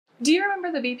Do you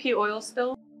remember the BP oil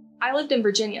spill? I lived in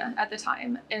Virginia at the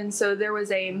time, and so there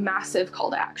was a massive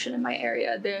call to action in my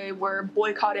area. They were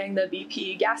boycotting the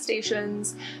BP gas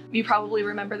stations. You probably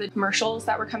remember the commercials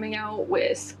that were coming out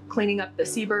with cleaning up the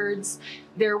seabirds.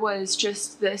 There was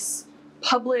just this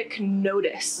public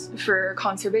notice for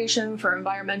conservation, for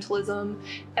environmentalism,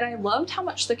 and I loved how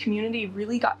much the community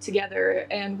really got together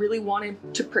and really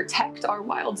wanted to protect our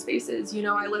wild spaces. You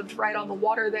know, I lived right on the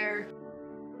water there.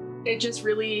 It just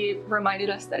really reminded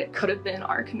us that it could have been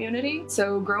our community.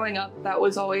 So growing up, that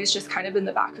was always just kind of in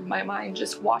the back of my mind,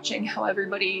 just watching how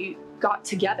everybody got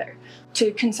together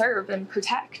to conserve and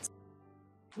protect.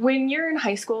 When you're in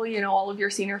high school, you know, all of your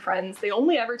senior friends, they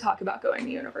only ever talk about going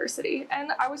to university.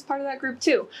 And I was part of that group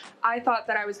too. I thought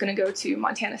that I was going to go to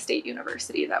Montana State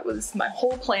University. That was my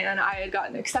whole plan. I had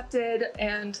gotten accepted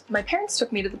and my parents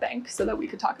took me to the bank so that we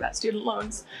could talk about student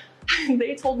loans.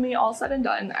 They told me all said and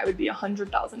done, I would be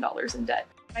 $100,000 in debt.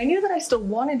 I knew that I still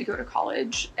wanted to go to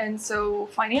college, and so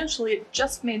financially it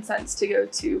just made sense to go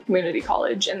to community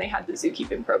college, and they had the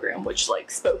zookeeping program, which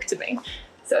like spoke to me.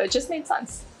 So it just made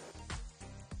sense.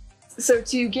 So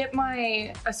to get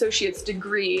my associate's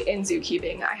degree in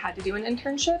zookeeping, I had to do an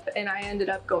internship, and I ended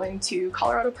up going to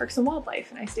Colorado Parks and Wildlife,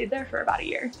 and I stayed there for about a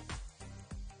year.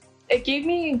 It gave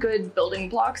me good building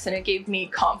blocks and it gave me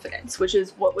confidence, which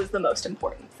is what was the most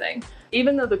important thing.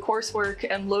 Even though the coursework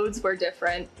and loads were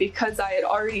different, because I had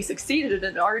already succeeded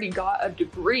and already got a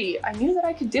degree, I knew that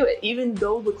I could do it, even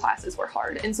though the classes were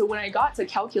hard. And so when I got to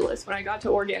calculus, when I got to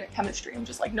organic chemistry, I'm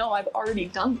just like, no, I've already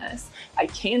done this. I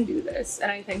can do this. And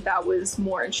I think that was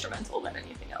more instrumental than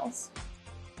anything else.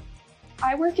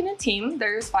 I work in a team,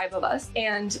 there's 5 of us,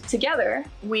 and together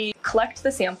we collect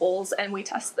the samples and we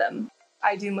test them.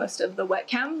 I do most of the wet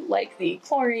chem, like the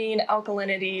chlorine,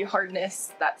 alkalinity,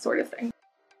 hardness, that sort of thing.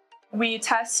 We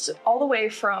test all the way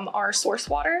from our source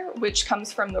water, which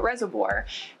comes from the reservoir,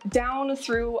 down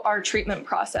through our treatment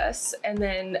process, and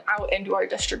then out into our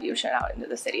distribution out into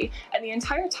the city. And the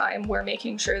entire time we're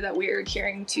making sure that we're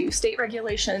adhering to state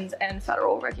regulations and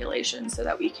federal regulations so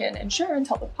that we can ensure and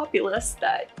tell the populace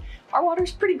that our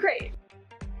water's pretty great.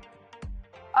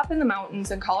 Up in the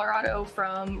mountains in Colorado,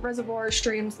 from reservoirs,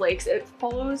 streams, lakes, it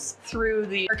flows through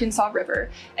the Arkansas River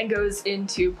and goes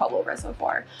into Pueblo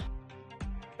Reservoir.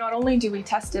 Not only do we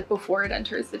test it before it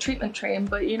enters the treatment train,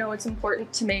 but you know, it's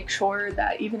important to make sure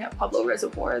that even at Pueblo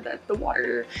Reservoir, that the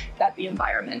water, that the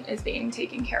environment is being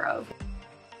taken care of.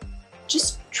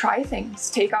 Just try things,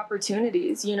 take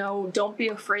opportunities, you know, don't be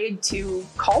afraid to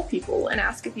call people and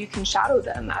ask if you can shadow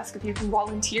them, ask if you can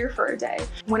volunteer for a day.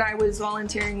 When I was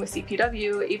volunteering with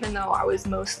CPW, even though I was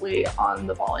mostly on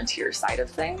the volunteer side of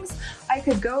things, I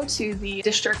could go to the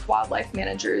district wildlife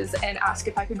managers and ask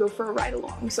if I could go for a ride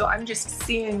along. So I'm just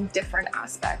seeing different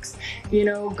aspects. You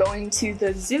know, going to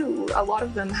the zoo, a lot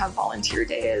of them have volunteer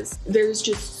days. There's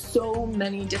just so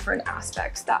many different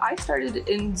aspects that I started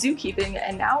in zookeeping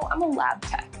and now I'm a lab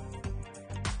tech.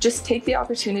 Just take the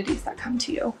opportunities that come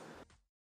to you.